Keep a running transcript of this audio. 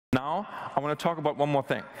Now, I want to talk about one more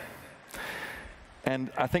thing.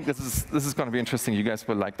 And I think this is going to be interesting. You guys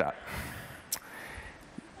will like that.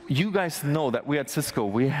 You guys know that we at Cisco,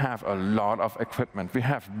 we have a lot of equipment. We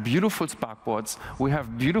have beautiful Spark boards, we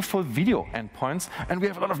have beautiful video endpoints, and we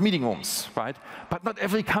have a lot of meeting rooms, right? But not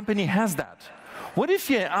every company has that. What if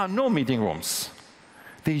there are no meeting rooms?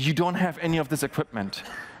 You don't have any of this equipment,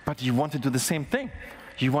 but you want to do the same thing.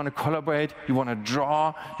 You want to collaborate, you want to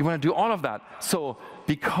draw, you want to do all of that. So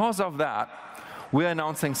because of that, we're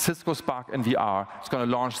announcing Cisco Spark in VR. It's going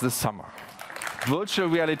to launch this summer. Virtual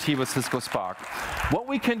reality with Cisco Spark. What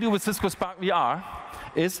we can do with Cisco Spark VR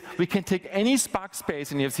is we can take any Spark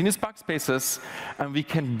space, and you've seen the Spark spaces, and we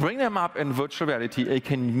can bring them up in virtual reality. It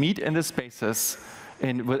can meet in the spaces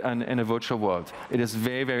in a virtual world. It is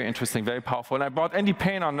very, very interesting, very powerful. And I brought Andy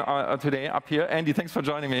Payne on today up here. Andy, thanks for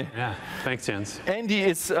joining me. Yeah, thanks, Jens. Andy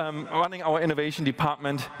is running our innovation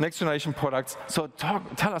department, next generation products. So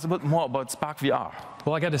tell us a bit more about Spark VR.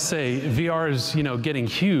 Well, I got to say, VR is getting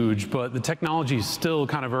huge, but the technology is still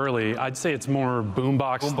kind of early. I'd say it's more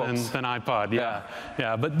boombox than iPod.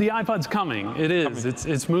 Yeah, but the iPod's coming. It is.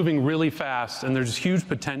 It's moving really fast, and there's huge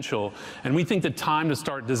potential. And we think the time to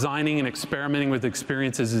start designing and experimenting with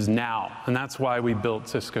experiences is now, and that's why we built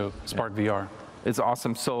Cisco Spark VR. It's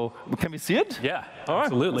awesome. So can we see it? Yeah, all right,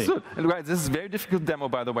 absolutely. And guys, this is a very difficult demo,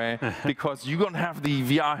 by the way, because you're going to have the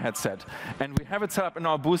VR headset. And we have it set up in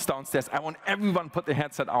our booth downstairs. I want everyone to put the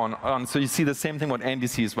headset on so you see the same thing what Andy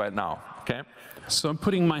sees right now. Okay? So I'm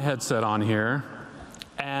putting my headset on here.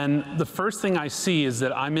 And the first thing I see is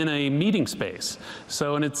that I'm in a meeting space.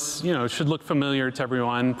 So, and it's, it should look familiar to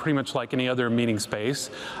everyone, pretty much like any other meeting space.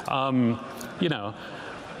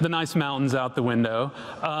 The nice mountains out the window.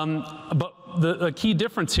 But the key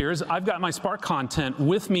difference here is I've got my Spark content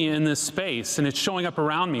with me in this space, and it's showing up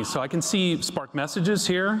around me. So I can see Spark messages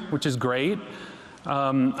here, which is great.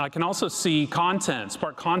 I can also see content,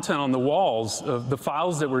 Spark content on the walls of the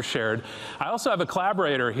files that were shared. I also have a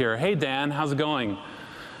collaborator here. Hey, Dan, how's it going?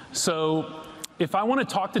 So if I want to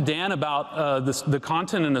talk to Dan about the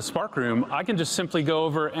content in the Spark room, I can just simply go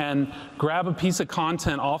over and grab a piece of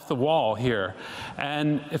content off the wall here.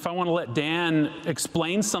 And if I want to let Dan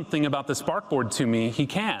explain something about the Spark board to me, he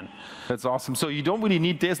can. That's awesome. So you don't really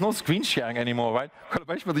need, there's no screen sharing anymore, right?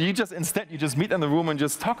 Collaboration, but instead you just meet in the room and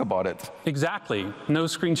just talk about it. Exactly. No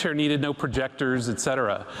screen share needed, no projectors,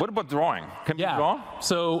 etc. What about drawing? Can you draw?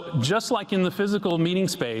 So just like in the physical meeting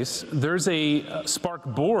space, there's a Spark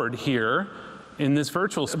board here in this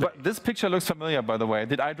virtual space. But this picture looks familiar, by the way.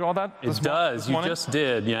 Did I draw that? It does. You just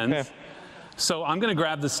did, Jens. Okay. So I'm going to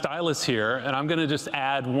grab the stylus here, and I'm going to just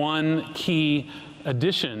add one key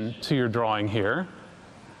addition to your drawing here.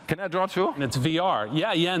 Can I draw too? And it's VR.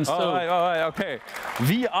 Yeah, Jens. All right, okay.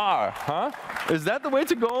 VR, huh? Is that the way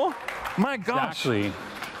to go? My gosh. Exactly.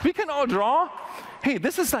 We can all draw. Hey,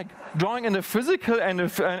 this is like drawing in the physical and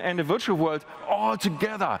the virtual world all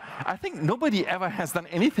together. I think nobody ever has done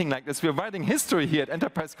anything like this. We're writing history here at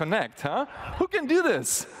Enterprise Connect, huh? Who can do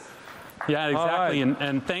this? Yeah, exactly. Right.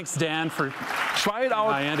 And thanks, Dan, for try it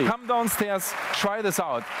out. Andy. Come downstairs, try this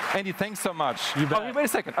out. Andy, thanks so much. You bet. Oh, wait a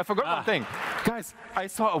second. I forgot one thing. Guys, I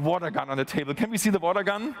saw a water gun on the table. Can we see the water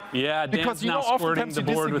gun? Yeah, Dan's because now squirting the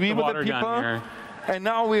board with the water gun here. And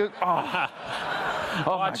now we, oh my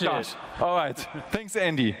gosh. All right, thanks,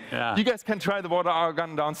 Andy. Yeah. You guys can try the water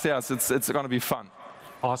gun downstairs. It's going to be fun.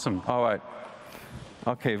 Awesome. All right.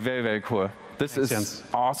 Okay, very, very cool. This is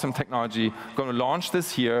awesome technology. Going to launch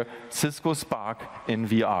this year, Cisco Spark in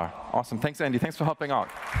VR. Awesome. Thanks, Andy. Thanks for helping out.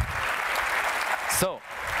 So,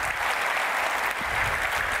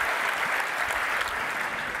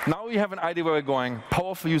 now we have an idea where we're going.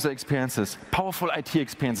 Powerful user experiences, powerful IT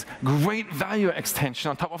experience, great value extension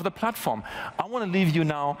on top of the platform. I want to leave you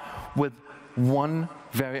now with one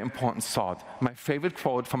very important thought. My favorite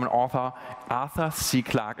quote from an author, Arthur C.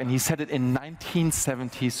 Clarke, and he said it in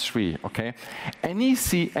 1973, okay? Any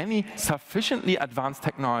sufficiently advanced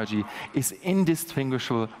technology is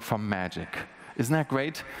indistinguishable from magic. Isn't that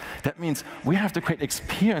great? That means we have to create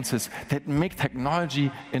experiences that make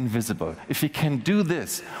technology invisible. If we can do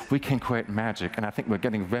this, we can create magic. And I think we're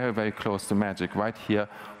getting very, very close to magic right here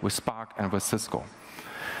with Spark and with Cisco.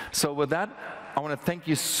 So with that, I want to thank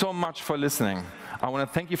you so much for listening. I want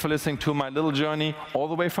to thank you for listening to my little journey all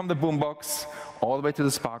the way from the boombox, all the way to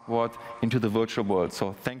the Spark board, into the virtual world.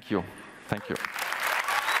 So thank you. Thank you.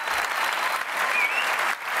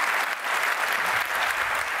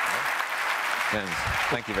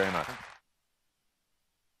 Thank you very much.